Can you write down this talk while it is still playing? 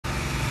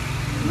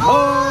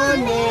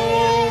morning.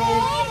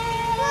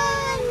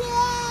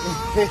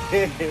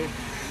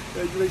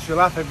 You literally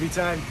laugh every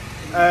time.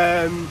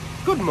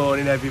 Good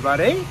morning,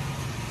 everybody.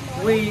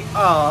 We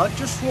are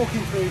just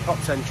walking through Pop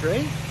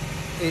Century.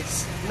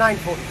 It's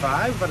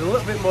 9:45. We've had a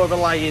little bit more of a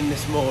lie-in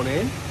this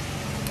morning,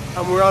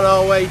 and we're on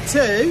our way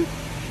to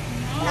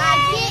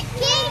Magic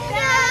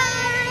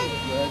Kingdom.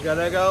 We're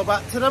gonna go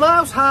back to the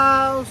mouse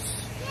house.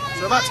 Yay.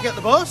 So we're about to get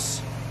the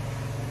bus.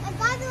 And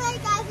by the way,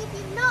 guys, if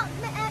you've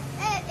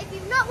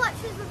not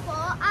watched this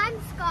before, I'm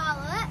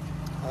Scarlett.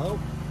 Oh,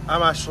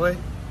 I'm Ashley.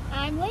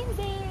 I'm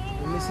Lindsay.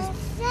 And this is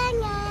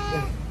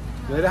Singer.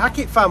 we're the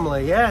Hackett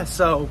family, yeah.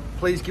 So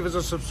please give us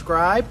a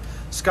subscribe.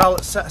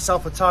 Scarlett set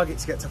herself a target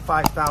to get to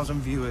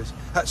 5,000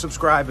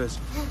 subscribers.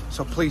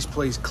 So please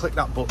click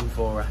that button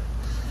for her.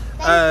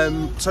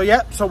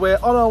 So we're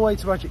on our way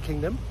to Magic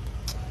Kingdom.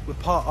 We're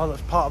part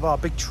of our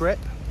big trip,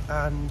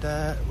 and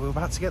we're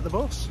about to get the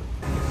bus.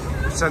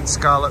 We sent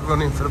Scarlett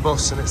running for the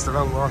bus, and it's the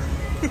wrong one.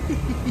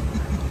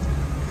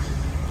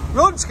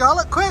 Run,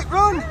 Scarlett, quick,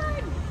 run!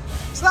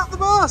 Is that the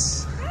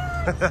bus?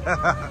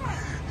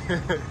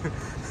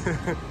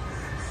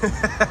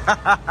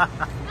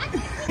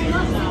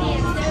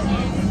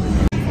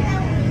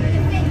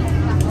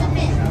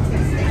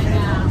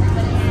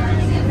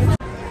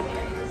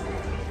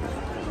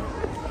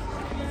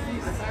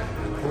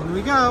 Here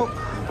we go.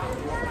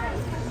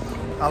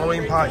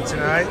 Halloween party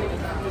tonight.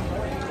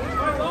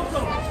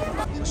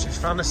 So she's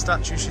found a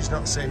statue she's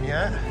not seen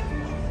yet.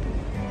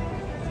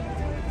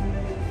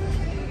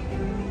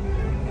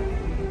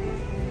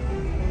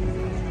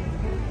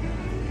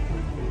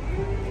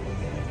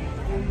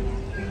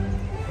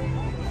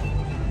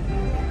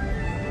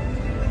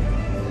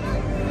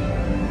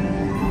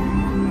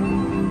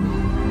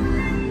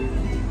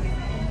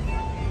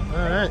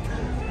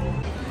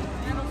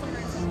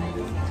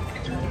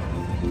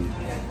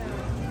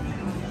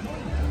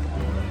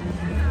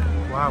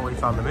 Wow, we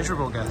found the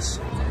miserable guests.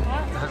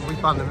 We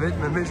found the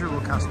miserable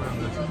cast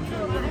members.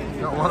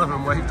 Not one of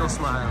them waved or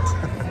smiled.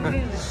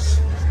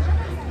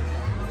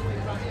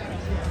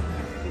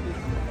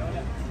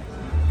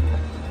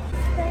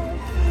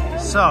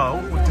 So,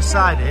 we've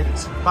decided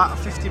it's about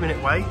a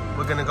 50-minute wait.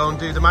 We're going to go and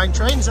do the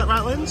Minetrain. Is that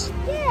right, Linz?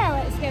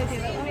 Yeah, let's go do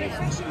it.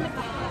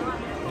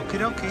 Okie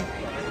dokie.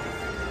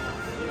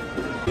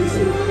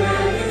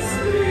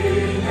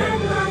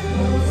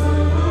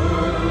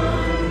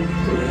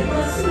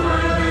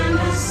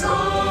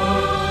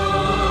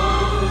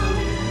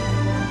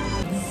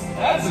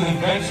 That's an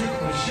adventure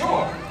for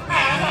sure.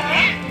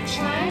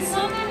 Trying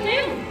something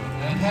new.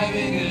 And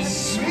having a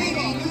sweet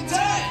new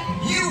time.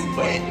 You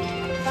win.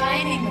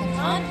 Finding the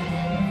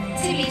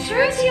confidence to be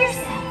true to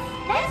yourself.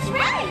 That's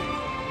right.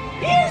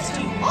 Here's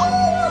to all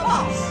of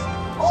us,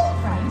 old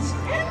friends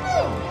and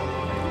new.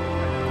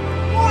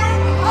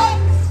 Warm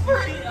hugs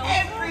for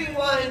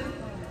everyone.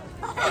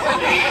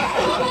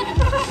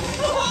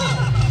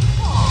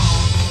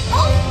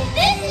 Oh,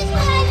 this is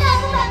what I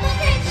love about the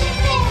friendship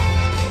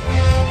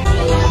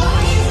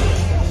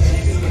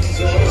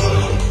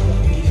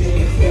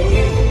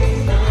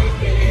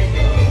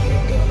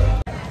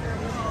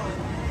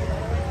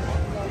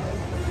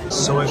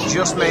So we've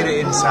just made it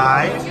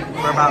inside.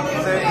 We're about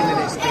 30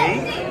 minutes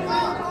deep.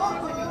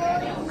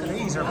 Look at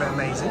these, are a bit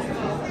amazing.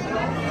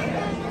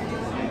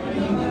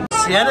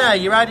 Sienna,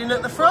 you riding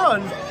at the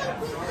front?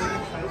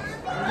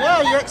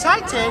 Yeah, you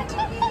excited?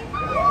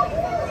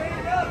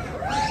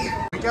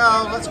 Here we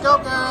go, let's go,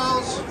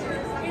 girls. Is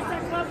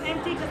that club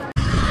empty?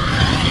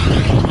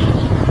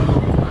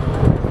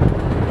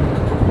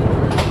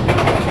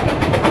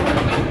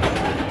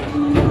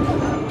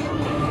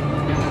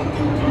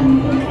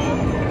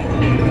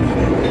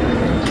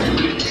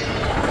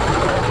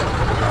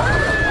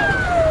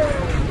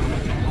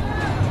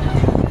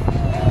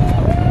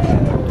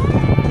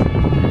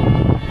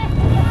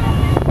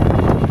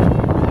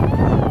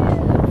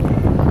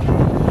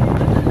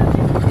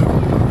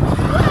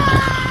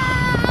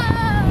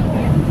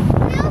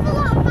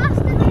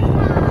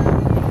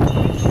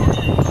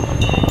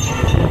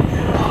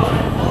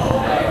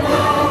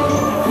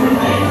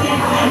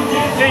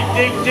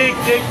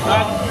 Dig,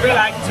 what we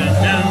like to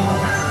do.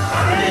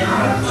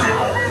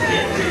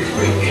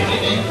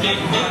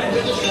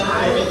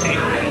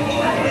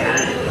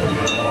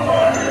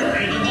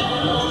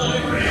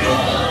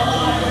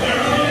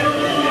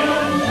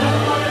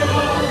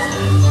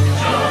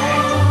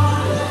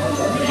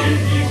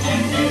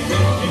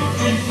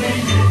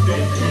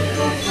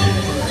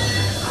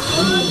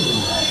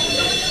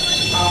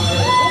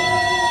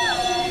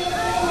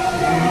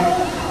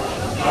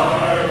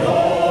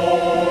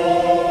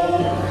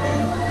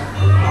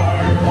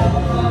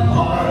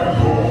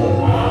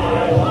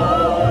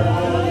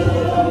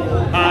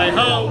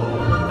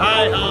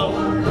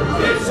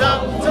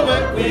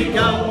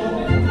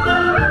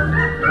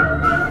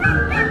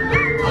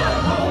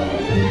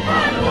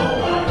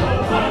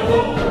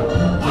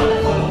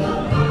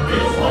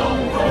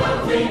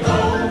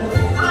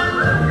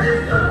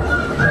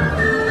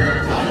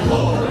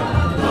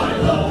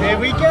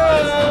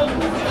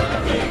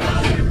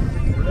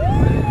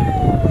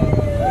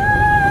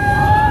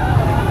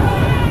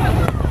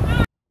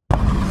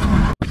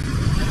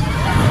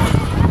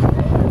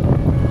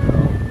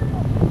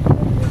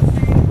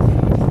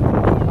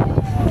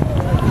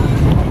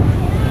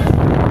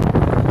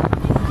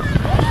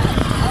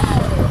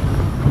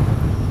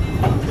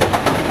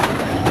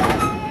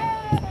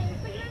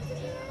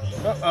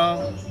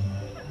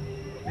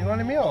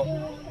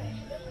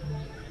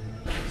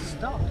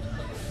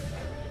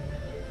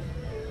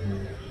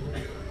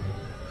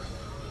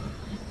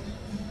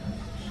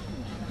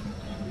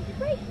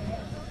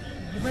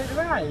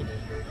 ride?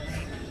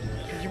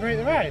 Did you break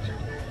the ride?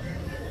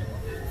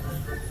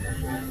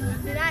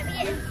 Did I be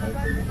it?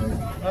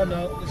 Oh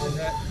no, this is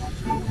it.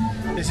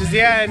 This is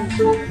the end.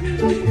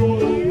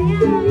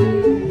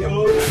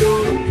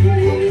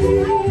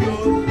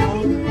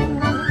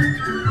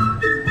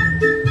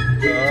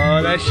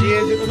 Oh, there she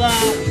is at the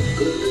back.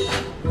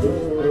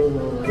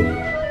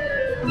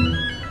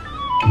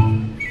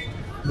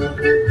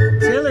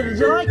 Taylor, did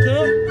you like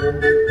it?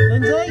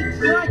 Lindsay, did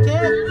you like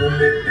it?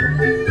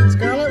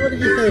 Scarlett, what did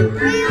you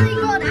think? Really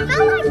good. I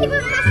felt like he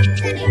was messing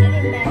it in there.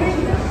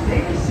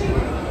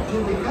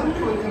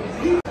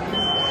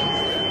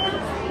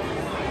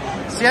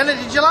 Tiana,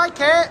 did you like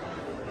it?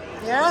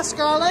 Yeah,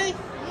 Scarlett?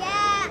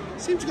 Yeah.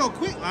 Seemed to go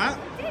quick, that.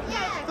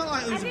 Yeah. Felt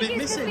like there was a bit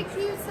missing. so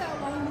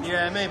long.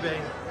 Yeah, maybe.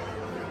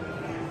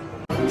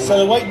 So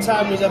the wait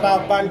time was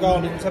about bang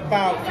on. It was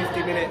about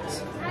 50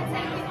 minutes.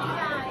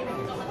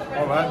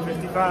 Alright,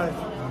 55.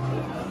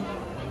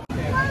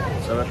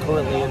 So we're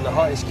currently in the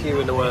hottest queue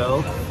in the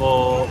world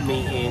for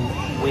meeting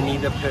Winnie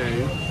the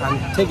Pooh and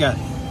Tigger.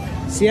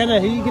 Sienna,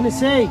 who are you going to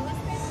see?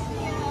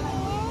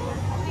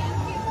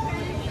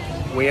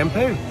 We and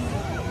Pooh.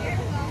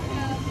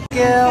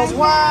 Girls,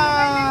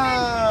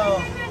 wow!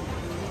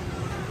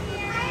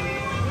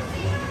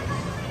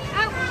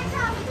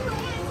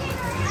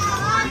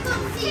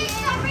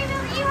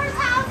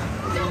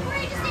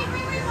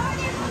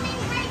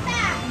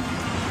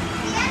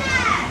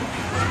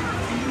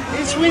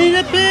 It's Winnie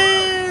the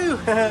Pooh!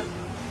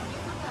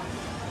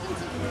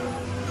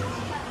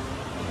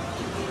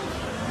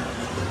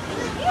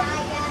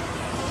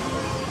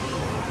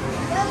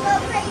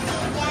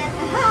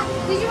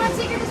 Did you want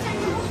Tigger to send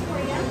your book for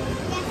you?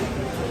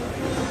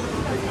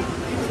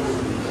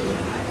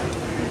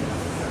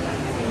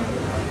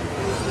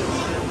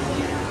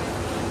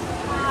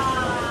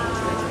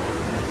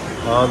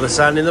 Oh, the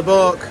sign in the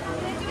book. Do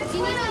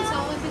you need to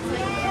tell if it's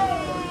like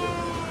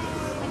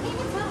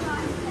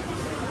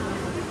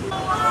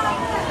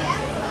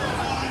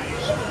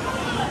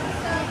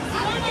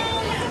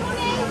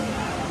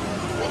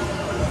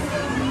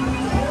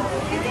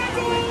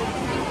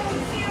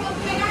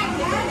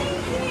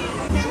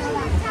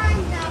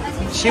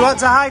She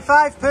wants a high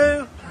five,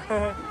 Pooh.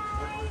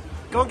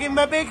 Go give him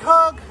a big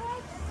hug.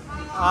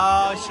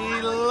 Oh,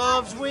 she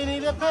loves Winnie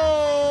the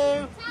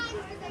Pooh.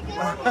 You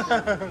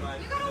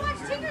gotta watch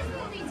Tigger's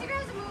movie. Tigger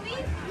has a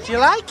movie. Do you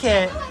like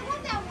it? Oh, I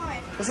want that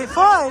one. Was it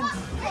fun?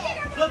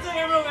 Look at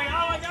her moving.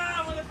 Oh my god,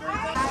 I want to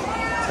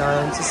princess.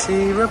 Time to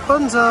see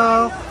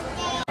Rapunzel.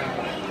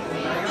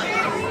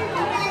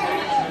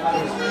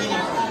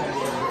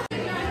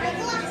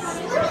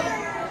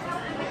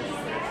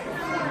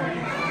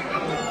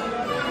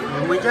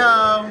 Here we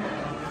go.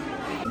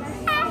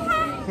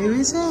 Who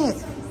is it?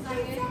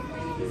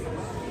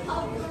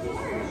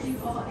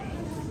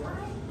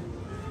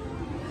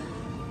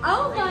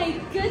 Oh my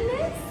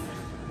goodness!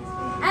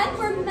 And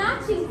we're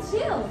matching too.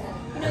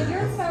 You know, you're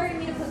inspiring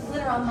me to put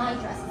glitter on my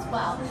dress as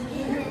well. Over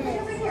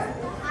here.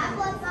 I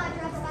love my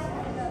dress.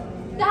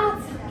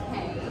 That's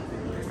okay.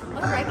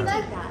 Look, I can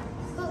like that.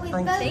 But we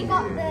Thank both you.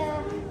 got the...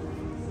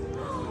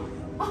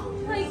 Oh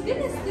my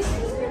goodness, this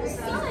is your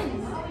son.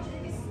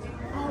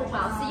 Oh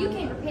wow, so you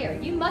came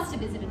prepared. You must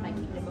have visited my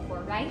kingdom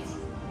before, right?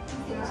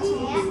 Yeah.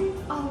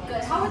 Oh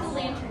good. How are the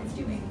lanterns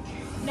doing?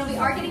 You know, we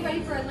are getting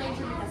ready for a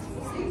lantern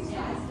festival soon.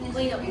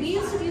 Well, you know, we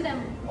used to do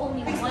them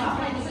only one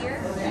time a year,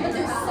 but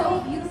they're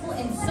so beautiful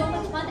and so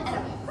much fun and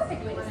a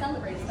perfect way to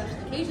celebrate a special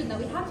occasion that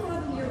we have to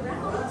have them year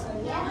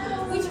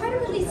round. We try to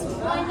release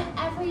one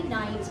every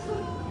night to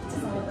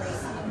celebrate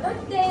a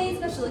birthday,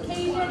 special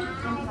occasion,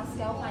 and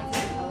Pascal finds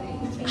out how we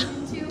can change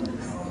them to.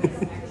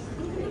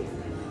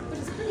 Which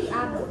is pretty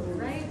admirable,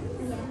 right?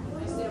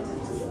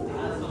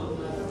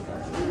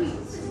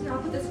 I'll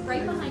put this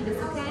right behind us,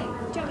 okay?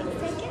 Do you want me to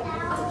take it?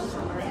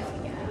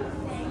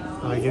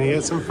 Are you going to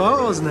get some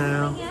photos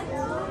now? Oh,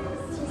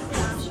 this is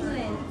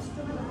Tiana.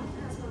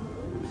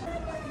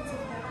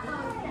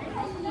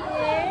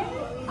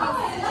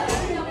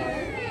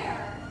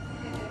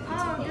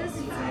 Absolutely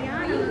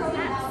beautiful.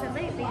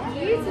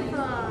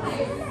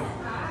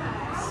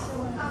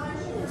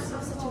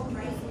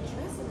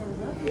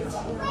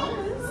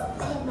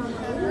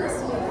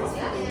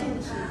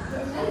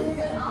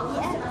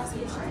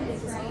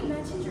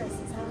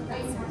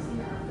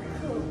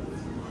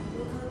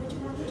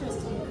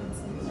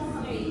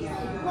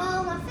 Well,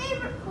 my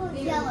favorite color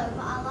is yellow,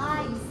 but I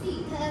like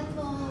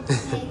purple,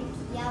 pink,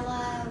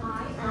 yellow, and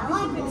I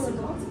like all of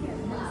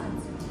them.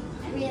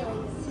 Really.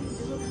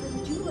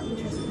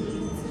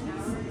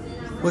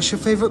 What's your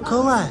favourite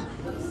colour?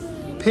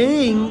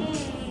 Pink.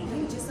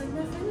 Just like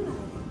my friend and I.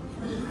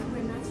 We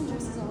wear matching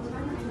dresses all the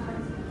time.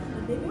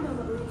 And they know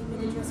that we can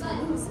make a dress for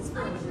Louis is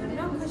fun. But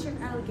not because your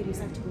alligators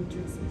have to wear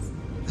dresses.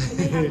 And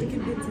they have to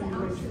convince them to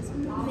wear dresses.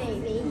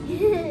 Maybe.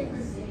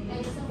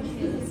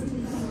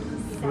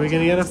 Are we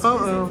going to get a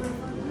photo?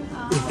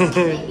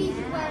 Maybe you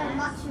could wear a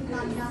matching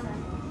bandana.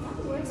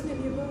 Works,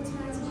 maybe a bow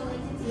tie.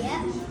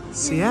 Yeah.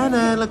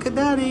 Sienna, look at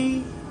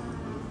Daddy.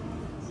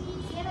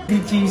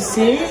 Did you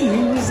see?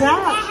 Who was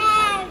that?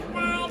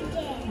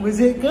 Was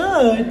it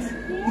good?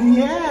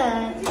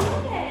 Yeah. I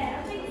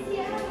think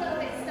Tiana's a little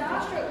bit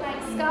starstruck,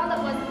 like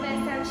Scarlett was the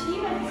first time she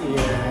went.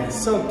 Yeah, it's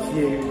so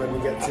cute when we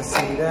get to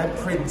see their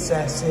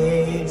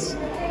princesses.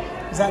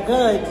 Is that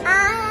good?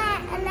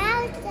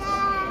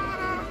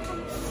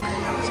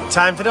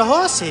 Time for the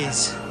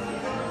horses.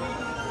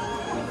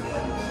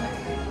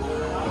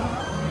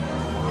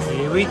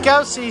 Here we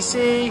go,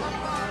 Cece.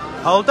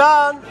 Hold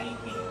on.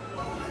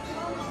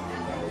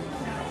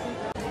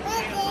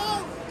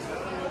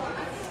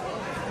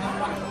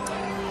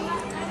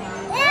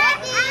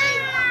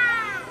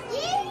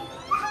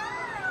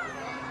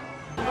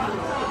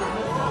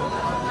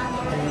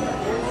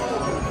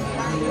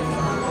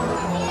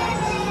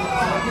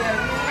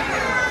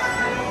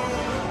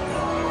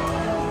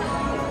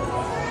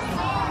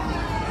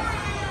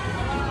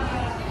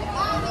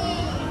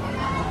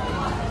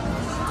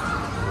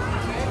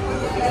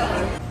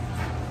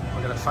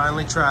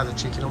 Finally try the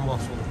chicken and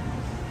waffle.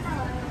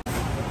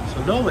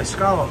 So normally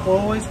Scarlett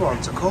always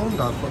wants a corn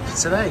dog, but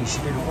today she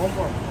didn't want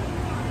one.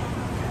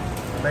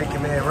 Make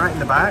them here right in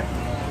the back.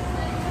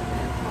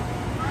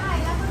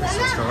 This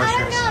is delicious. I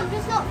don't know, I'm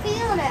just not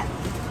feeling it.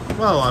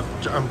 Well,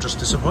 I'm just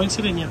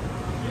disappointed in you.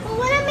 Well,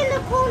 when I'm in the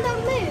corn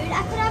dog mood,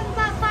 I could have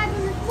about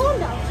 500 corn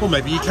dogs. Well,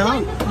 maybe you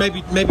can't.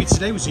 Maybe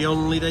today was the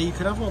only day you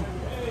could have one.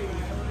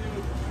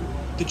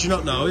 Did you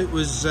not know it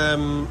was?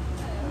 National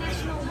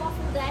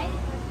Waffle Day.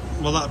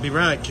 Well, that'd be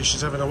right because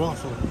she's having a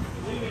waffle.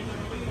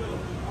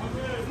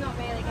 It's not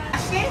really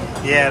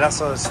good. Yeah,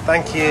 that's us.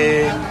 Thank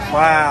you.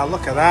 Wow,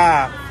 look at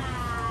that.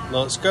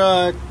 Looks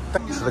good.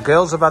 So the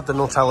girls have had the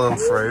Nutella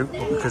and fruit,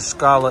 but because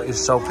Scarlett is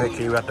so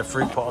picky, we had the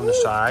fruit put on the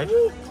side.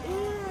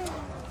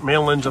 Me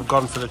and Linz have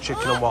gone for the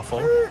chicken and waffle.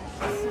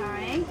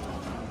 Sorry.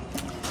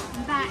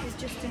 That is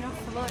just enough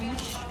for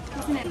lunch,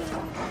 isn't it?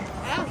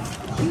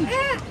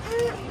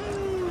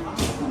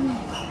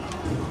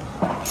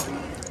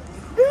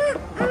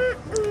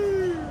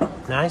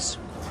 Nice.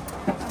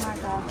 Oh my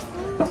god.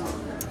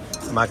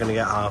 Am I going to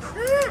get half?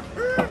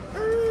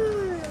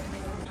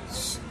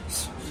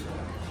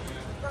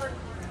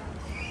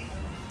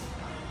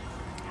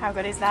 How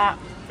good is that?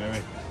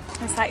 Very.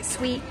 It's like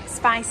sweet,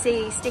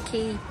 spicy,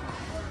 sticky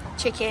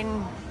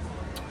chicken.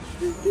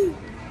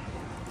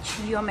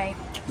 Yummy.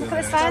 Look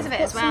at the size of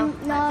it as well.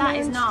 Like, that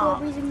is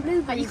not.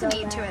 Like, you could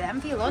eat 2 of them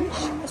for your lunch,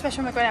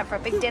 especially when we're going out for a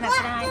big dinner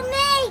tonight.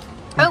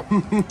 Oh!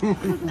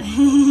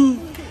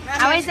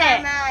 How is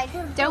it?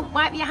 Don't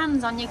wipe your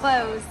hands on your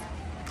clothes.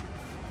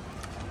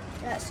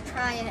 Let's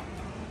try it.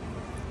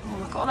 Oh,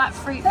 look at all that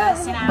fruit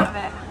bursting out of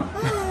it.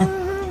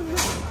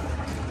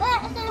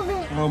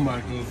 Oh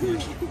my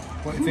goodness.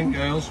 What do you think,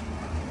 girls?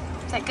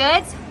 Is that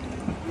good?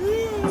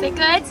 Is it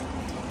good?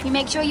 You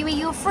make sure you eat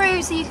your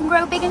fruit so you can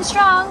grow big and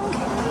strong.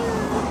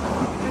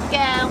 Good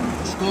girl.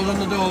 Scores on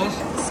the doors.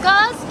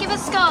 Scores? Give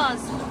us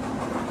scores.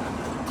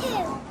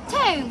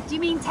 2. 2? Do you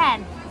mean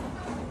 10?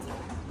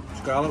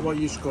 Scarlett, what are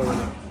you scoring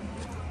at?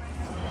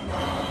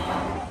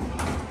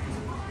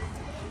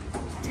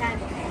 10.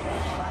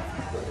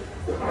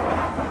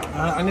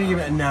 I'm going to give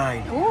it a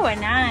 9. Ooh, a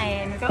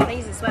 9. We've got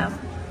these as well.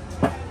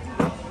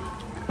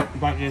 What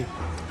about you?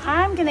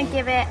 I'm going to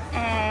give it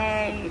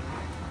a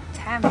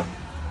 10.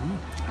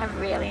 I'm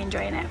really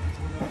enjoying it.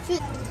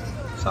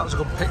 So that was a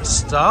good pit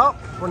stop.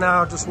 We're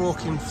now just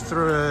walking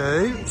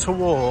through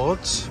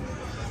towards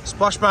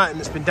Splash Mountain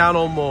that's been down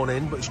all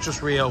morning, but it's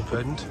just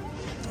reopened,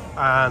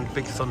 and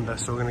Big Thunder.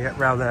 So we're going to get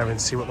round there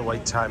and see what the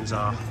wait times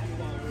are.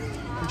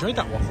 Enjoyed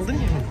that waffle,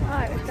 didn't you? Oh,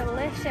 it was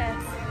delicious.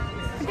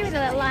 I'll give it a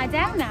little lie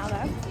down now,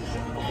 though.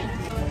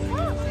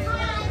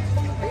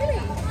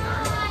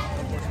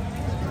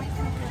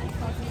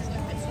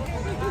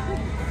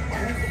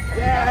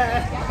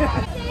 Yeah.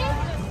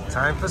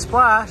 Time for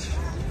splash.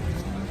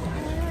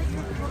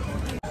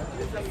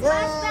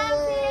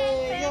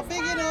 Yay! You're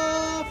big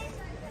enough.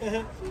 She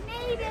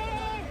made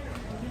it.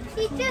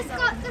 She just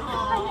got the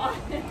fun.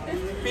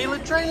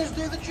 Feeling trainers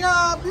do the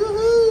job.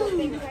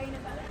 Woohoo!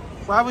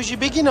 Why was you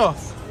big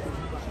enough?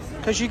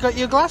 Because you got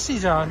your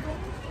glasses on.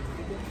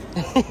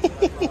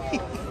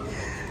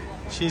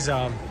 She's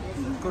on.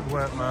 Good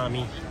work,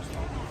 Mommy.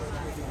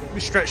 We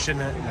stretched in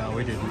it. No,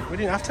 we didn't. We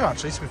didn't have to,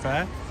 actually, to be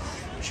fair.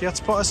 She had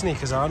to put her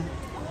sneakers on,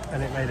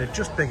 and it made her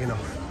just big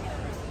enough.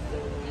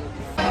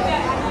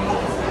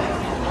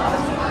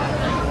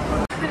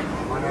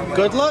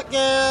 Good luck,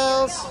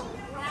 girls.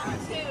 Round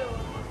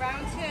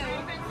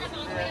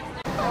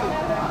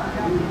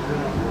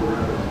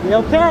 2. You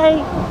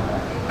okay?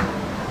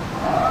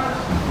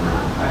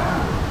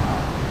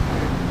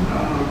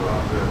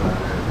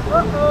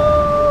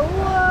 Uh-oh,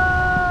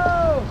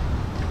 whoa!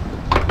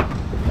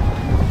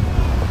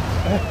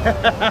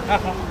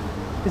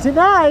 Is it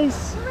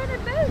nice? We're in a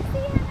boat,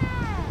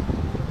 Tiana.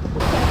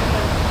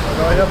 We're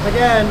going up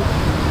again.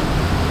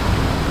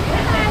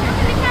 Look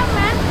at the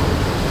camera.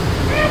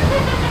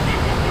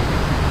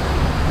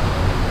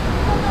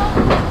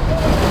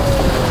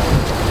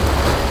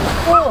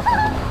 Oh.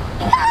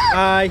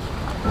 I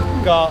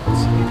got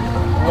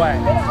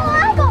wet. Oh,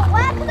 I got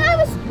wet because I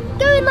was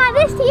going like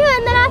this to you,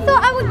 and then I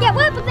thought I would get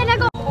wet, but then I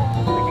got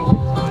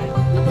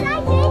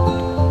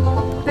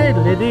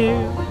excited.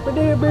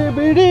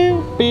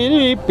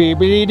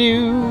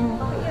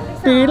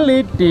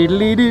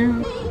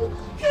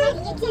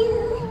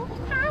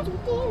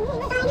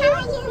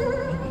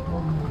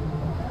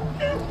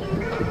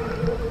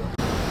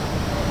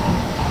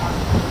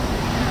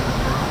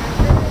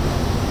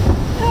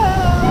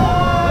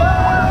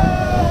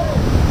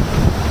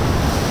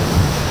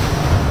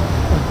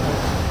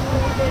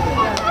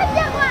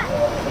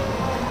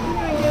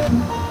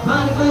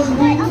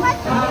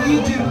 How do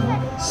you do?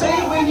 Say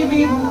it when you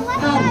mean it.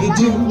 How do you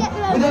do?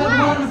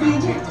 Without one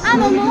beat you.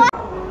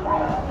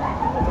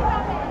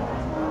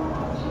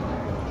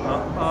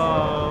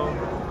 Uh-oh.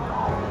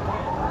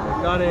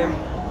 They've got him.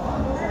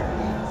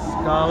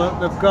 Scarlett,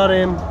 they've got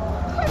him. Here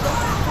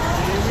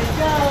we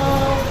go.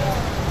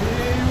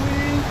 Here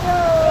we go.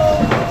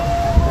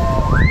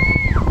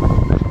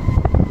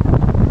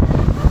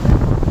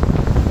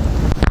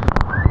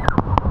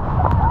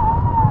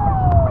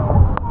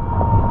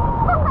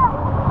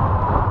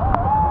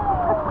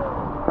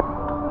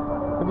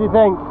 What do you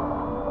think?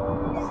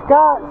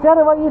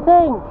 Tiana, what do you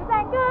think? Is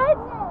that good?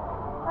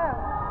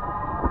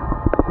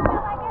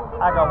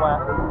 I got wet.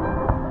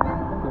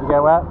 Did you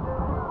get wet?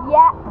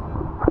 Yeah.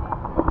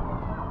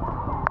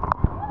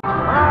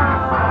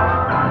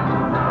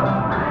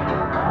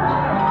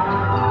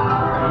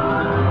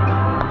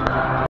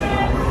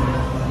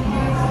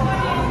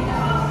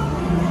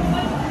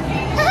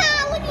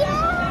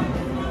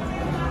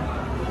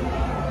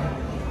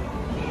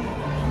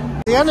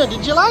 Tiana,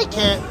 did you like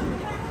it?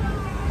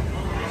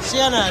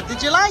 Tiana,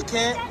 did you like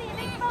it?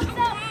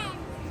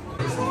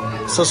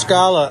 So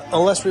Scarlett,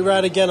 unless we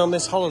ride again on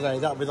this holiday,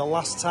 that'll be the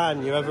last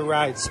time you ever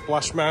ride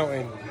Splash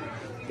Mountain,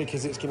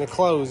 because it's going to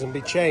close and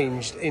be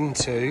changed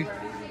into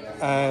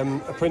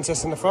a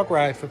Princess and the Frog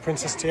ride for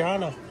Princess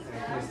Tiana.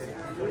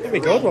 It'll be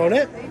good, won't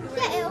it?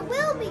 Yeah, it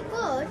will be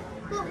good,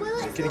 but will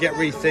it? It's going to get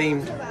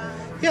rethemed.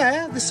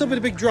 Yeah, there's still been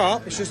a big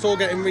drop. It's just all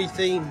getting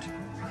rethemed.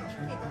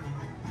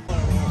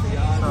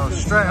 So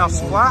straight off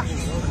Splash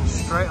and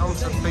straight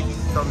onto Big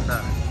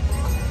Thunder.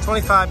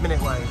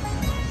 25-minute wait.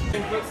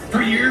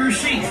 For your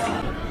safety.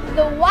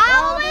 The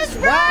wildest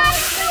ride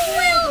in the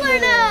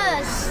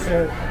wilderness!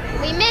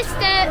 We missed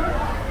it!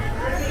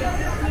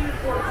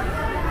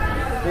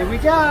 Here we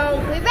go!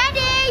 We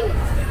ready?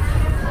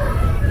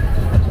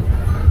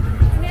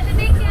 Another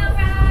big hill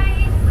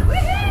ride.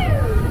 Woohoo!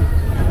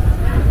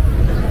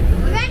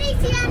 We ready,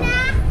 Tiana?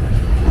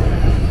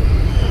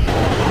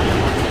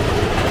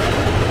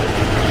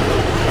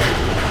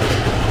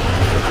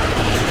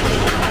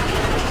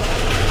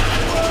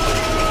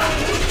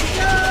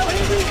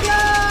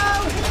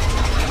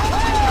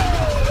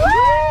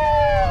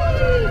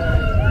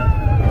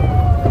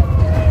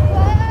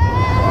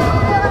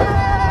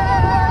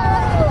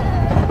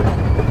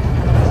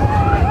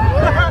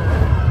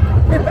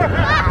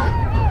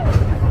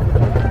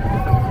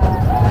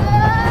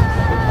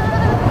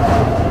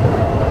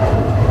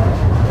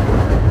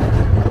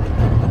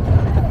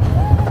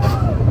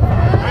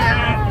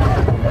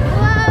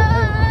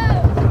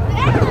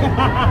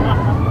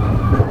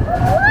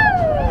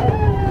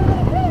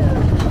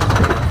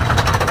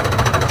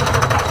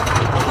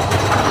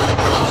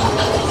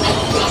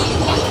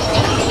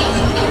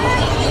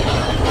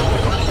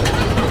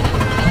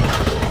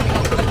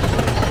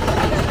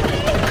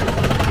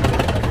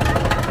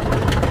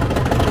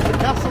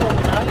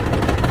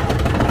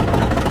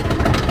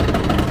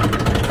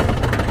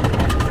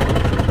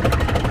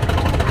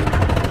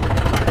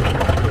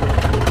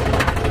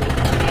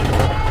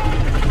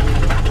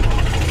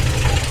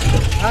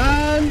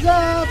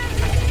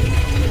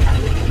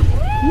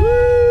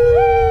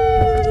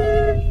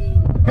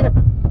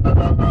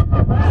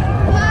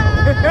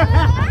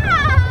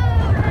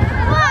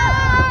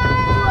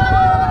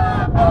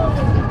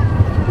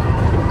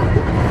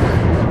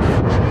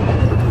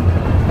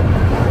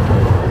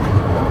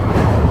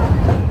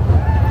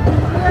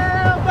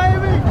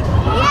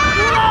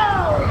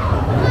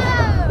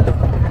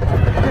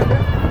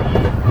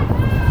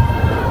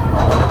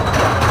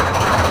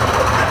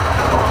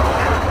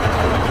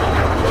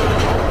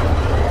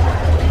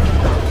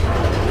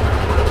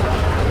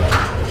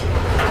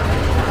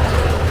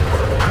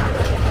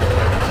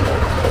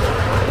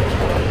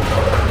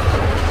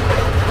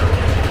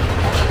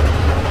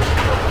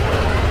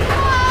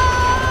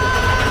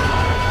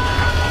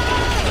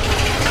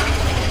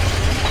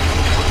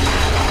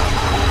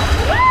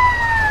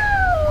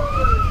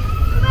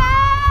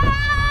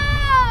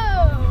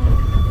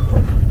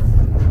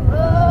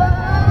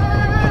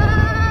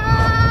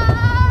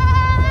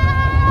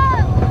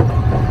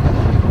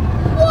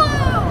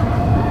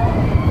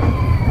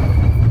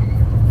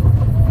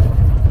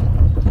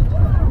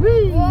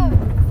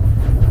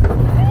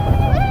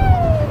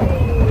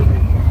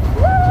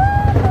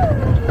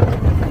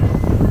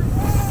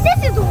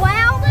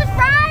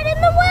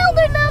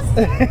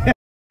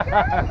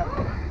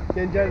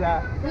 You enjoyed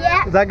that?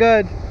 Yeah. Was that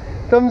good?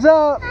 Thumbs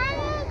up.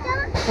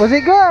 Was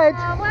it good?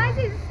 Why is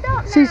it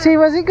stopped now? CC,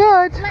 was it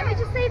good? Let me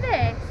just say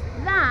this.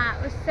 That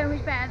was so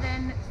much better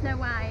than Snow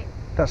White.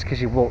 That's because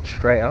you walked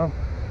straight on.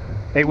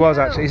 It was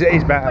actually. It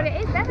is better. But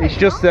it is better. It's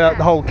just the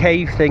whole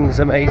cave thing's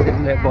amazing,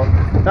 isn't it? But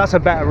that's a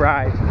better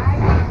ride.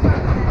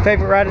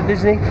 Favourite ride at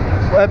Disney?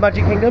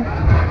 Magic Kingdom?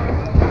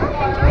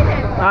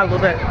 I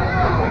love it.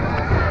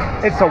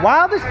 It's the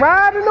wildest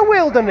ride in the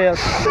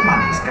wilderness.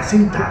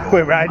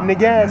 We're riding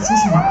again.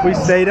 We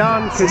stayed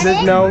on because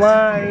there's no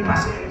line.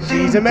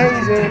 She's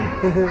amazing.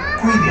 Let's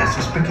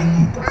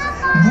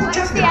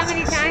see how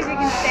many times we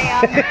can stay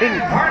on.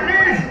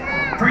 Partners,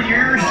 for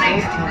your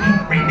safety,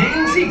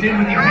 remain seated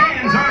with your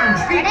hands,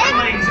 arms, feet, and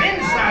legs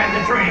inside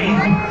the train.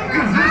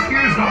 Because this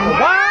here's the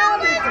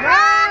Wildest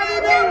ride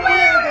in the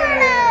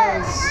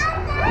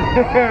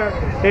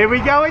wilderness. Here we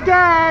go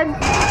again.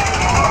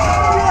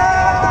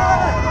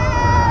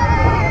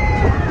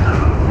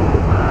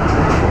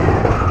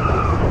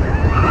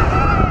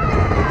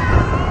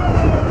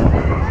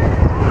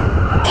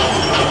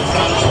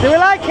 Do we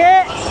like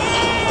it?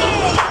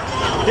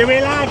 Do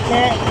we like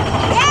it?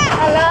 Yeah!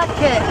 I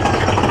like it.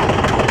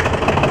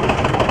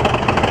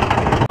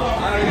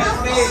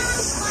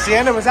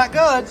 Tiana, was that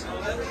good?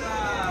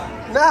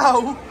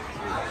 No.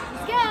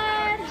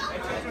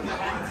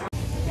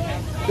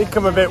 Good.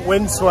 Become a bit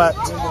windswept.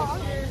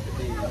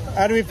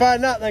 How do we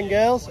find that then,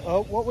 girls?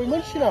 Oh, what are we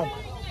munching on?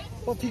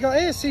 What have you got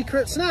here?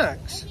 Secret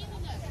snacks?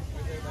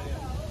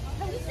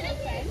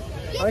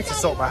 I need to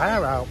sort my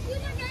hair out.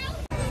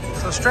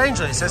 So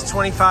strangely, it says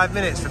 25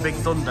 minutes for Big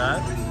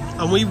Thunder,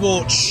 and we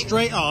walked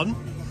straight on,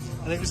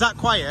 and it was that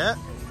quiet,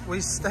 we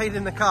stayed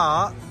in the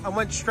car and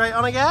went straight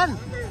on again.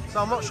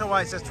 So I'm not sure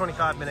why it says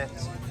 25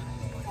 minutes.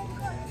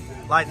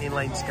 Lightning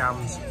lane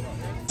scams.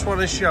 Just want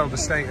to show the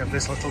state of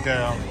this little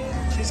girl.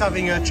 She's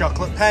having her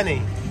chocolate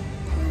penny.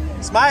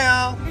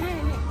 Smile!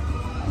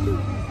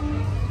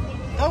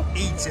 Don't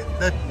eat it,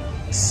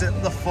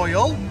 the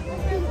foil.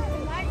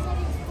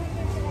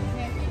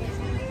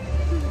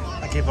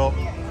 I give up.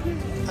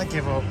 I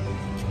give up.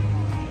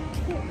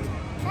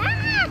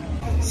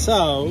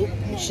 So,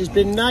 she's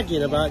been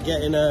nagging about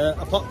getting a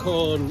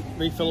popcorn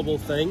refillable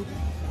thing,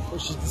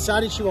 but she's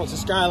decided she wants a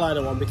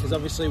Skyliner one because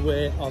obviously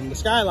we're on the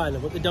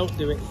Skyliner, but they don't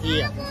do it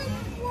here.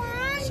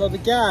 So the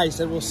guy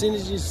said, well, seeing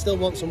as you still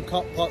want some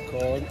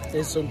popcorn,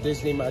 here's some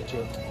Disney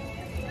magic.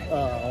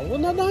 Oh, well,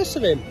 not nice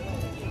of him.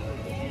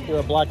 You're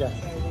a blagger.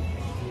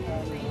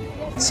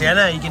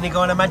 Tiana, are you going to go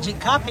on a magic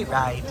carpet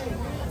ride?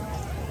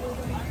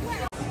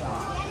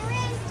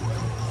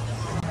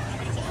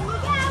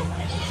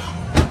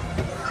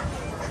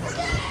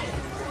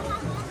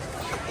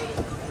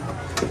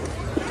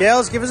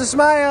 Girls, give us a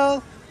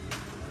smile.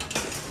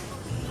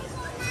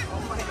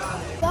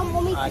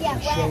 I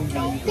can show you.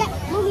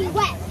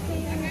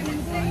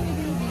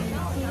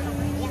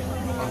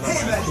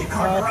 Hey, Magic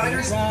Carpet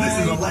Riders, this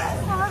is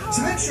Aladdin.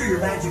 So make sure your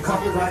Magic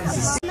Carpet Ride is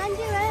a safe.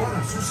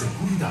 Para su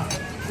seguridad,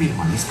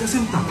 permanezca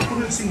sentado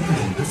por el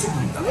cinturón de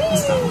seguridad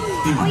ajustado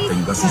y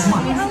mantenga sus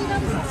manos,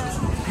 brazos,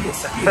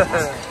 pies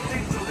abiertos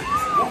dentro del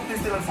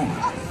bordes de la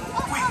alfombra.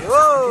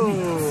 Whoa!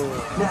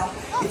 Now,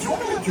 if you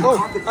want to make your Oh,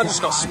 carpet I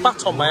just got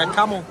spat on by a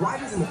camel.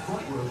 riders in the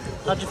front row,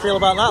 How do you feel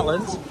about that,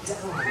 Linz?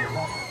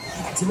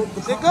 to make the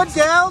Is it good,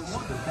 girls?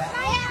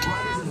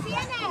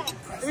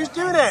 Who's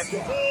doing it?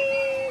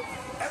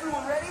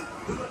 everyone ready?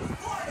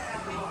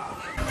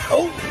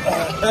 Oh!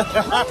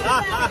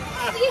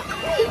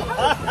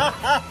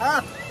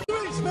 You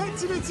were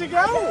expecting it to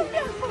go.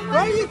 Where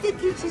are you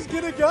thinking she's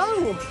gonna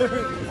go?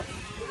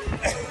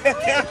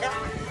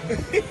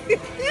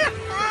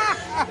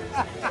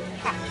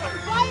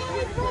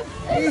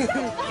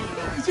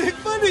 Is it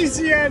funny,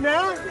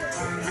 Tiana?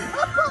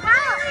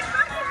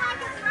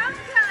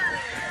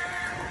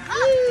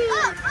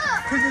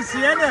 Because it's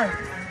Tiana.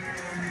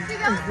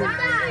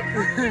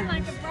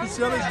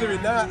 Tiana's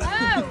doing that.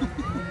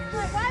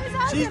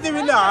 She's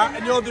doing that,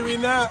 and you're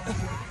doing that.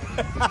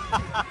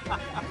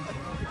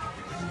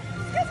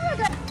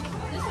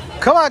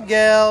 Come on,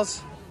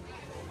 girls.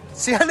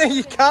 Tiana,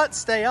 you can't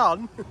stay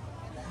on.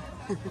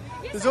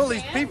 There's all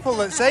these people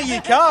that say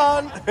you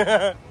can't.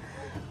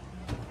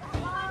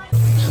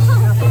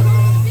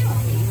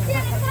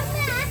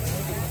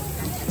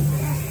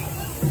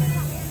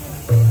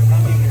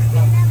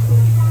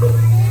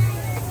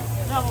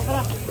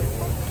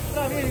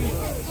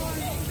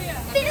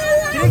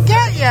 Did it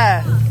get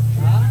you?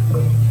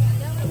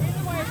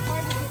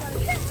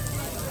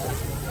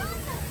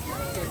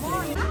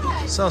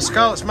 So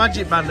Scarlett's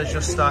magic band has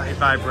just started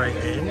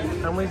vibrating,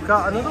 and we've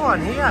got another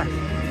one here.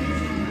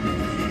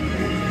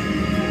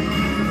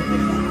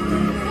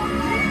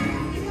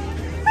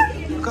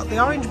 We've got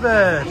the orange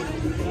bird.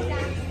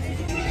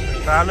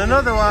 Found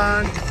another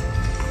one.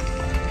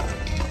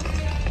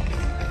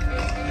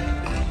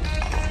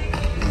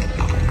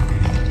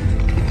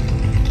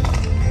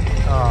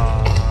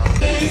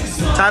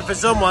 Aww. Time for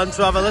someone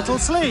to have a little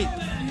sleep.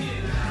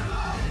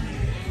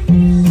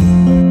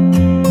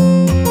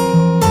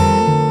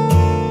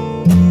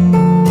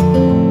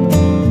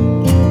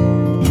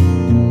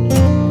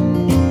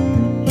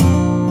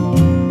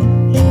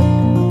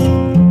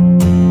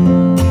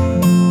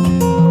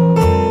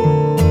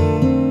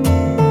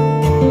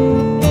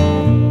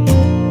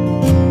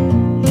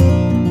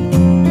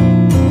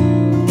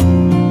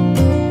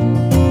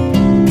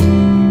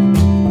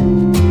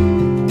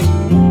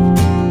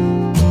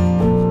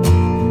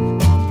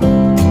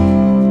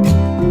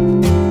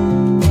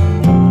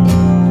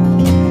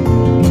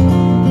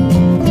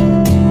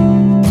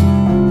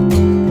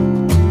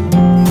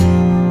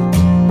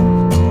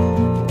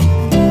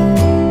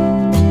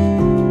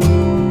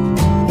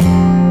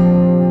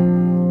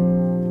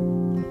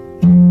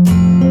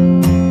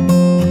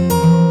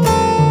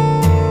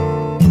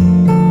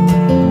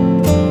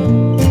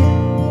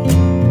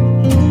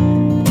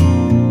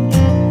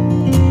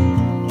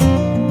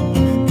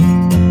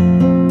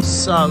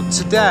 So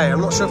today, I'm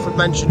not sure if we've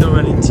mentioned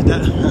already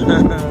today.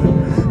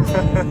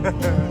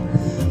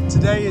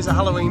 Today is a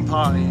Halloween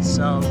party,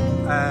 so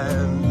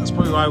that's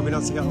probably why we're going to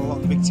have to get on a lot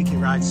of big ticket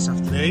rides this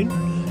afternoon.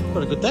 We've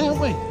got a good day,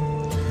 haven't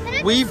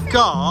we? We've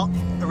got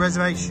a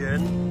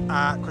reservation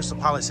at Crystal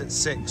Palace at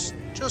 6,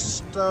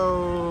 just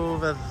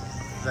over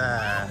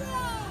there.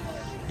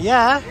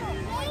 Yeah.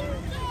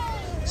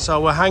 So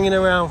we're hanging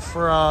around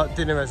for our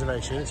dinner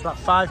reservation. It's about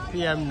 5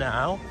 PM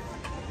now.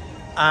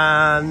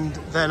 And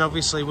then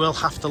obviously we'll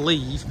have to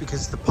leave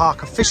because the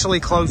park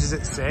officially closes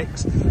at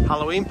 6.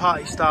 Halloween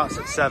party starts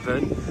at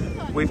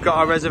 7. We've got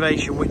our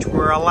reservation, which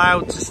we're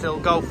allowed to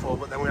still go for,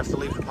 but then we have to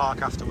leave the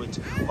park afterwards.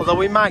 Although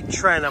we might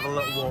try and have a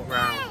little walk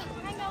round.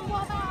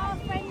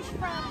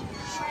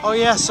 Oh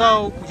yeah,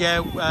 so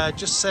yeah,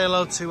 just say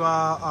hello to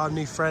our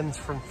new friends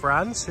from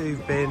France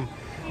who've been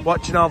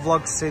watching our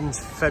vlogs since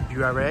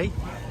February.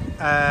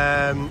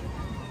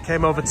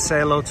 Came over to say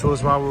hello to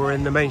us while we were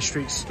in the Main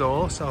Street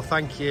store, so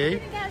thank you.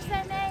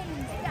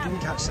 Didn't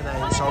catch the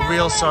name, so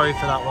real sorry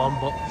for that one,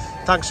 but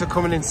thanks for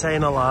coming and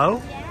saying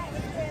hello.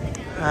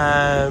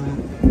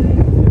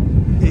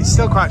 It's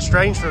still quite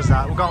strange for us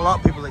that we've got a lot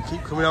of people that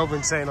keep coming over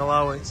and saying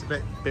hello. It's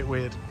a bit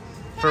weird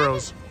for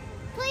us.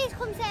 Please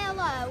come say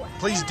hello.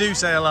 Please do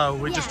say hello.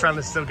 We're just trying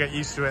to still get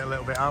used to it a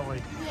little bit, aren't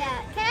we?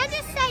 Yeah. Can I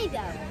just say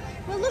though,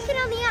 we're looking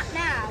on the app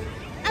now,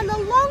 and the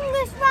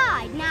longest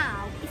ride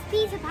now is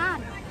Peter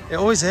Pan. It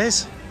always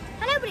is.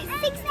 I know, but it's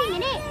 60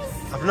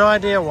 minutes. I've no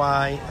idea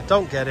why. I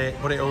don't get it,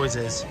 but it always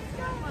is.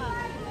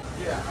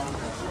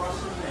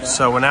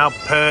 So we're now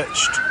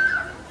perched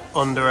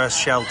under a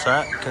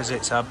shelter because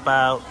it's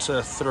about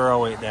to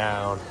throw it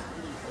down.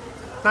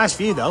 Nice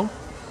view though.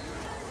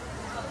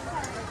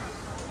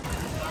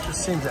 It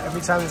just seems that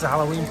every time there's a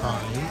Halloween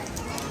party,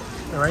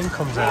 the rain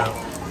comes out.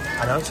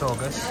 I know it's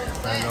August.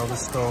 I know the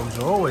storms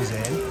are always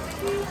in.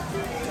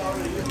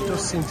 It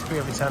does seem to be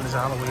every time there's a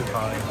Halloween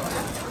party.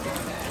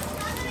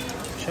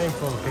 Shame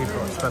for all the people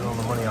that spend all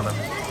the money on them.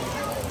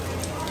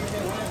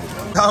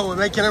 Oh, we're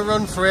making a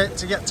run for it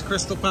to get to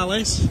Crystal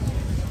Palace.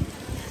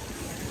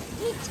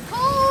 It's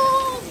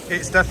cold.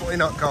 It's definitely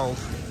not cold.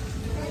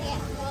 Yeah,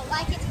 well,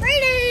 like it's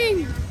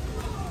raining.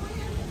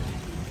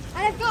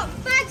 I've got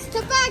bags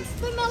to bags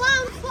for my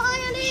lounge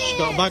flying in. She's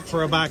got a bag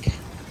for a bag.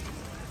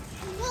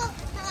 Well,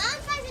 my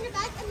lounge bag in a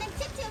bag and then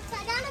tipped it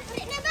upside down and put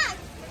it in a bag.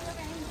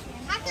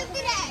 Pack of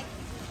good egg.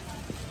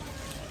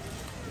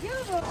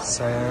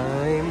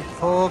 Same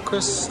for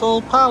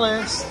Crystal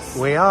Palace.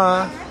 We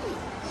are.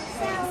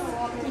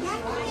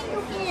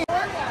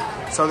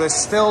 So there's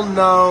still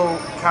no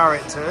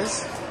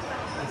characters,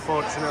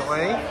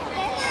 unfortunately. I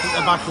think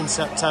they're back in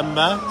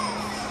September.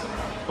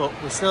 But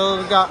we've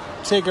still got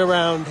Tigger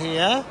around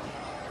here.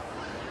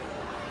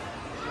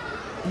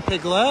 And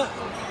Piglet.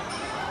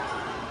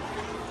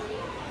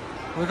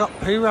 We've got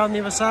Pooh around the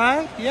other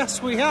side.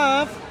 Yes, we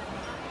have.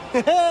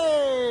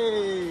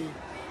 Hey!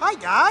 Hi,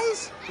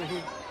 guys.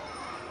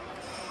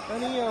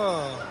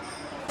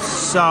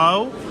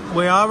 So,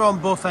 we are on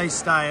buffet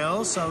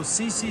style. So,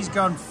 Cece's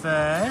gone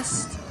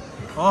first.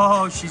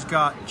 Oh, she's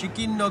got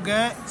chicken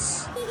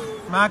nuggets,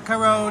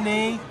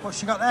 macaroni. What's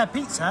she got there?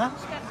 Pizza?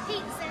 She's got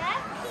pizza.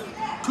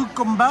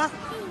 Cucumber.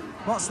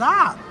 What's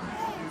that?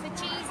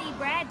 It's a cheesy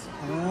bread.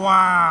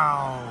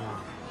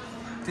 Wow.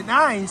 Is it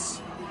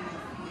nice?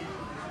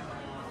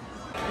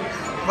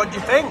 What do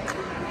you think?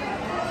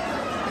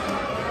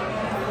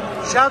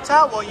 Shout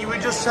out what you were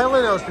just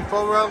telling us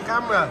before we're on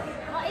camera.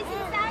 What is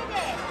inside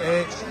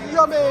it? It's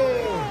yummy.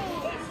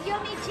 It's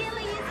yummy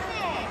chili, isn't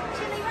it?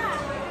 Chili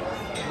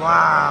wrap.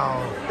 Wow.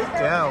 Big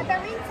deal.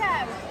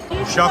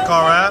 Burrito. Shock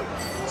horror.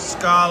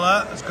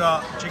 Scarlett has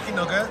got chicken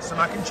nuggets and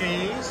mac and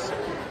cheese.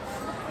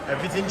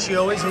 Everything she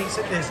always eats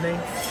at Disney.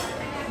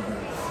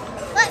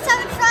 Let's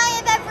have a try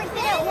of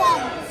everything at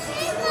once.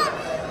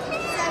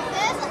 So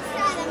first, let's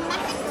try the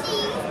mac and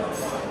cheese.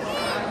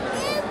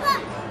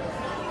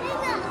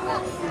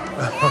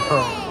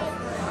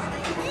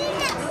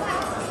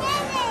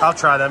 I'll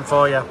try them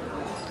for you.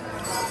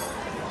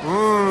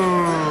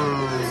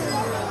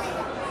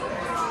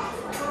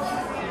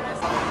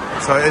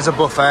 So it is a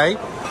buffet.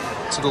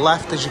 To the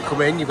left as you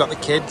come in, you've got the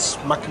kids,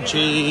 mac and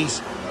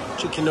cheese,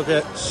 chicken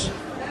nuggets,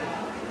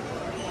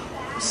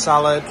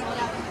 salad,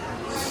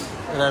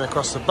 and then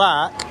across the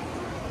back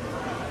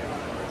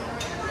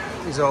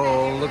is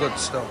all the good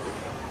stuff.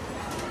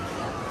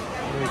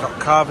 And we've got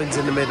carvings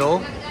in the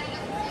middle.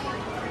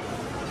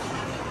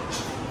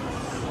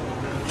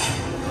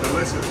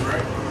 Delicious,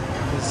 right?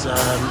 There's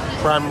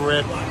prime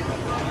rib,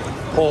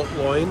 pork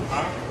loin,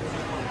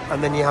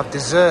 and then you have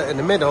dessert in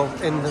the middle,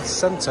 in the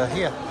centre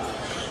here.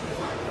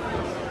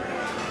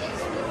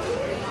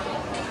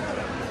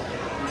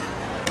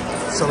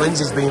 So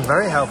Lindsay's been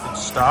very helpful to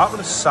start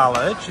with a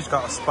salad. She's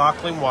got a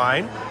sparkling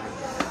wine.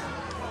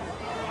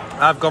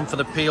 I've gone for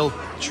the peeled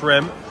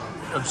shrimp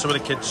and some of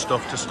the kids'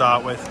 stuff to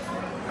start with.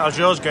 How's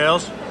yours,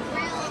 girls?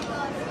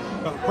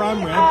 Got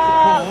prime rib, the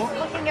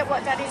pork. Looking at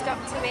what Daddy's got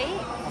to eat.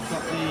 I've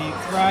got the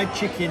fried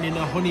chicken in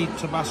a honey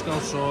Tabasco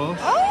sauce.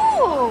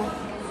 Oh!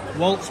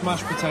 Walt's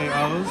mashed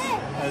potatoes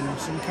and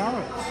some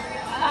carrots.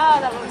 Oh,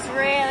 that looks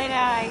really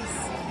nice.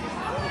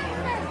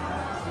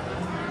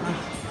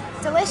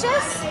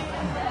 Delicious?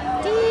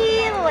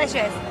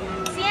 Delicious.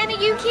 Sienna,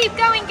 you keep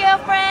going,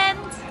 girlfriend.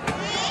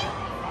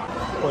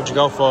 What'd you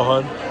go for,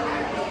 hon?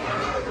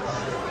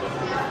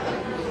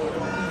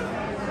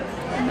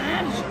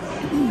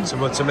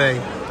 Similar to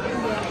me.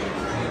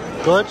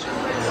 Good.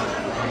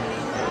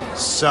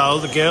 So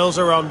the girls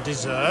are on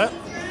dessert.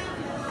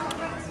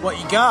 What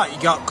you got? You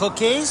got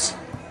cookies,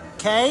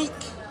 cake,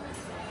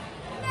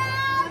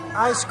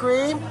 ice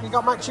cream. You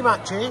got matchy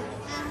matchy.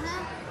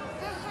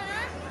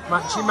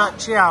 Matchy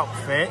matchy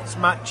outfits,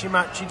 matchy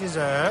matchy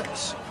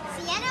desserts.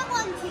 Sienna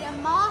wanted a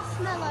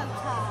marshmallow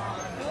tart.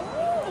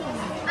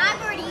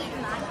 I've already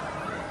eaten mine.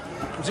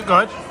 Was it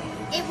good?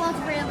 It was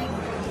really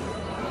good.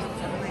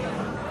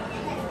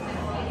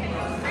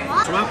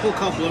 Some apple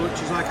cobbler, which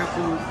is like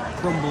apple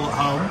crumble at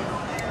home.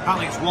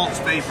 Apparently it's Walt's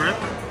favourite.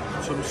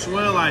 Some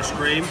swirl ice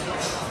cream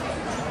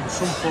and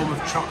some form of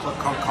chocolate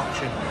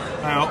concoction.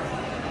 Now,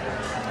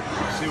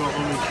 let's see what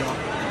Mummy's got.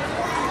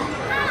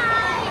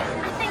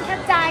 I think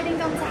I've died and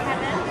gone to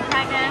heaven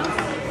right now.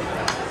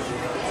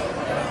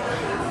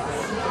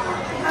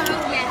 Oh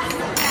yes,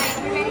 right,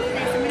 we're ready for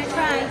this. I'm going to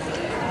try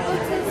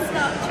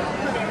butterscotch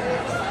pudding.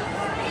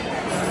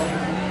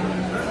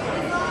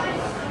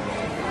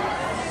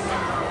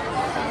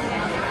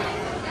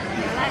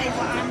 That is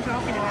what I'm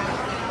talking about.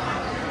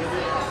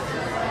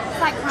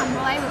 It's like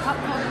crumbly with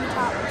popcorn on the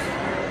top.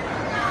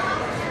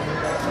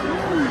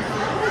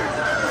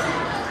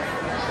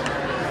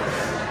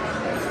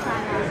 Let's try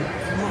that.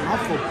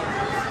 Awful.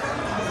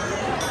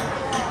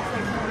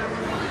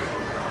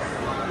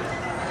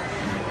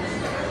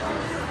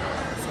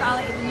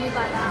 Scarlett, you move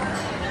like that.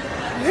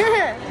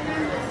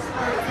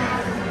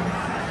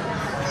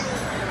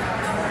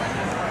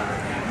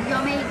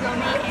 Yummy,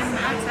 yummy in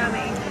my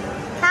tummy.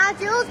 How's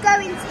yours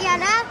going,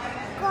 Tiana?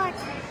 Good.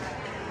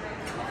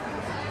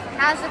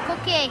 How's the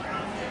cookie?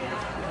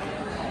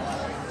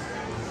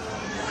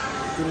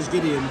 Good as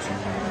Gideon's.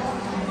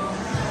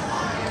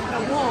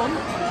 Warm.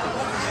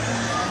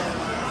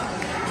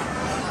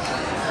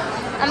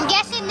 I'm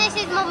guessing this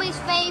is Mummy's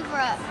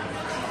favourite.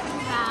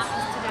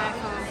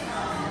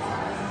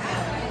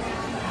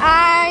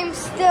 I'm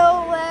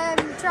still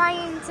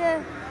trying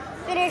to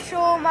finish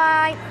all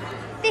my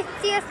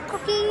 50th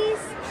cookies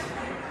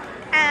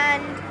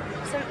and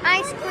some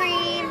ice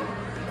cream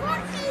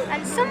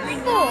and some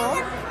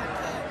form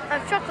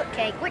of chocolate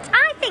cake, which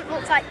I think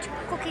looks like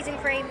cookies and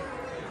cream.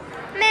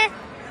 Meh.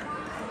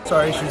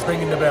 Sorry, she's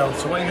ringing the bell.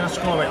 So what are you going to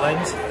score it,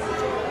 Lens?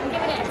 I'm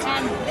giving it a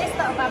 10. This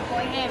little bad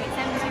boy here, it's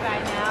empty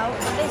right now.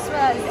 This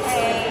was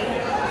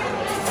a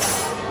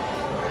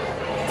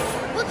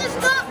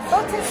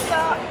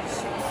butterscotch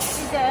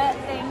dessert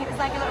thing. It was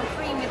like a little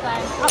cream with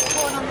like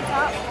popcorn on the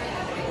top.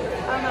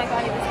 Oh my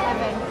god, it was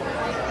heaven.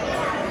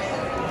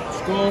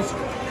 Scores.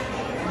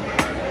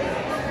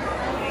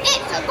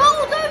 It's a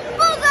golden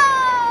buzzer!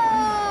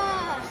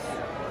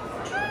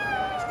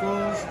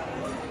 Scores.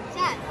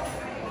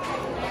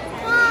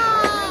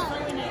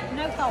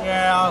 No fault.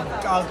 Yeah,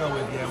 I'll go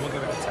with you. We'll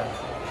give it a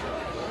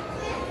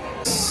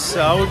 10.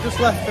 So we've just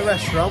left the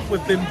restaurant.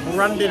 We've been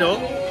branded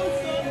up,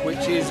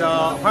 which is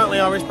apparently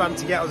our wristband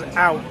to get us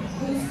out.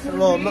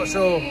 Well, I'm not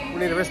sure we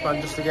need a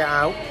wristband just to get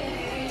out.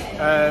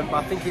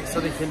 I think it's so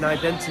they can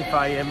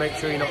identify you and make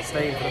sure you're not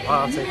staying for the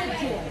party.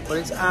 But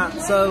it's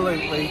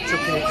absolutely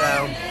chucking it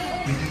down.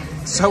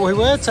 So we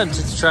were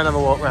tempted to try and have a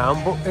walk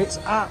round, but it's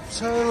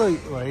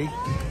absolutely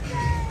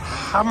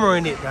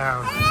hammering it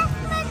down.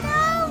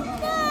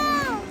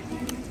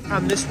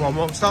 And this one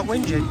won't stop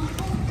whinging.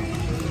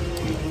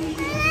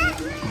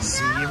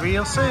 See you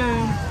real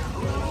soon.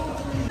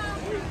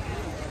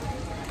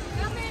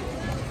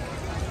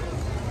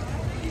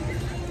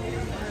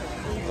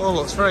 Oh,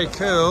 looks very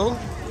cool.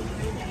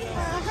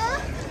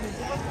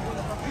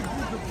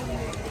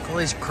 All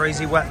these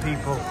crazy wet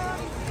people.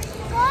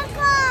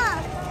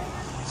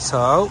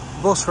 So,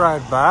 bus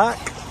ride back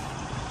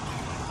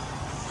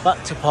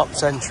to Pop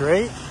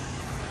Century.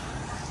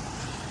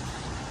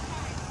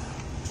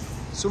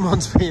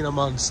 Someone's being a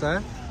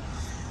monster.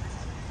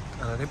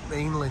 And I didn't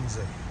mean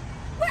Lindsay.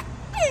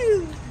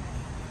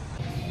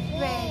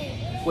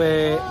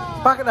 We're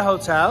back at the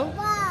hotel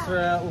for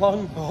a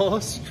long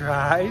bus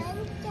drive.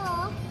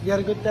 You had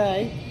a good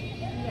day?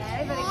 Yeah,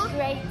 I've had a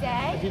great day.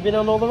 Have you been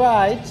on all the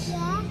rides?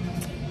 Yeah.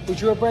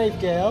 Was you a brave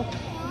girl?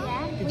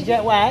 Yeah. Did you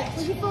get wet?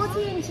 Was you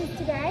 40 inches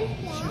today?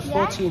 She was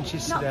 40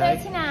 inches Not today.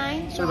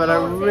 39. So we've had a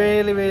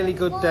really, really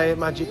good day at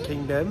Magic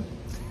Kingdom.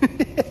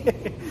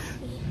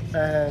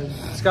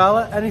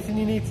 Scarlett, anything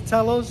you need to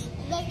tell us?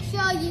 Make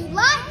sure you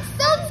like,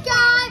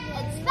 subscribe,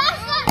 and smash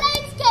that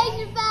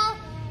notification bell,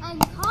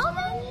 and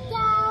comment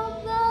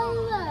down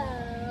below.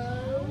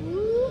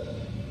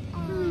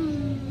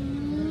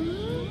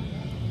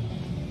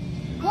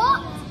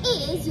 What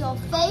is your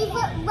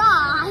favourite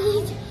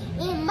ride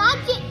in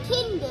Magic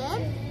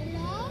Kingdom?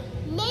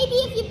 Maybe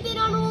if you've been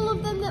on all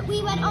of them that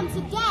we went on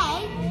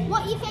today,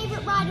 what your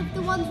favourite ride of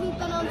the ones we've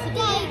been on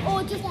today,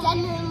 or just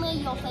generally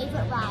your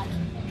favourite ride?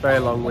 Very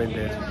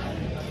long-winded.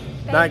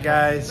 Night,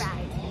 guys.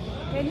 Ride.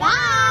 Good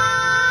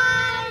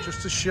night.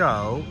 Just to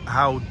show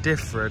how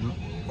different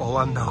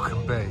Orlando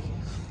can be.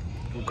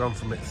 We've gone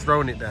from it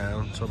throwing it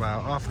down to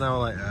about half an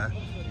hour later,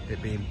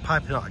 it being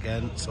piping hot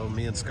again. So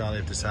me and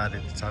Scarlett have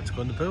decided it's time to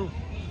go in the pool.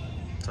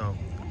 So,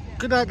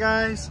 good night,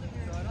 guys.